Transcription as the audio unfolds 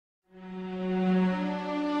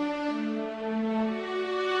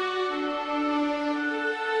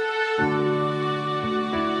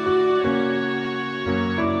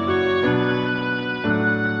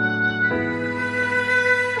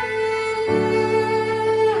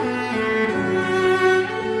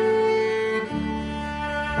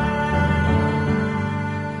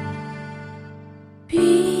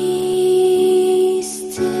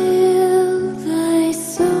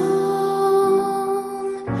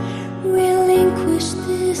vanquish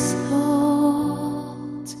this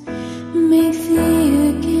thought, make thee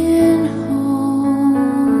again whole.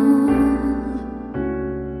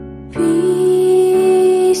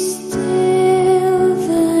 Be still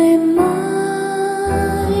thy mind,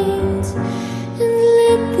 and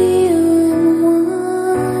let the unwind,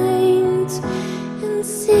 and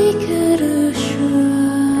seek at a shrine.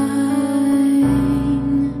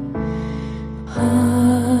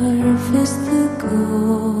 Harvest the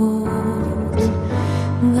gold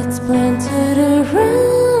that's planted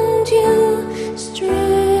around you,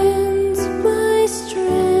 strand by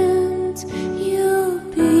strand. You'll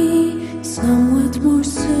be somewhat more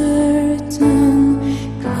certain.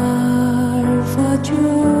 Carve out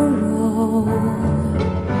your road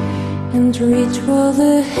and reach for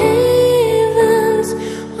the hand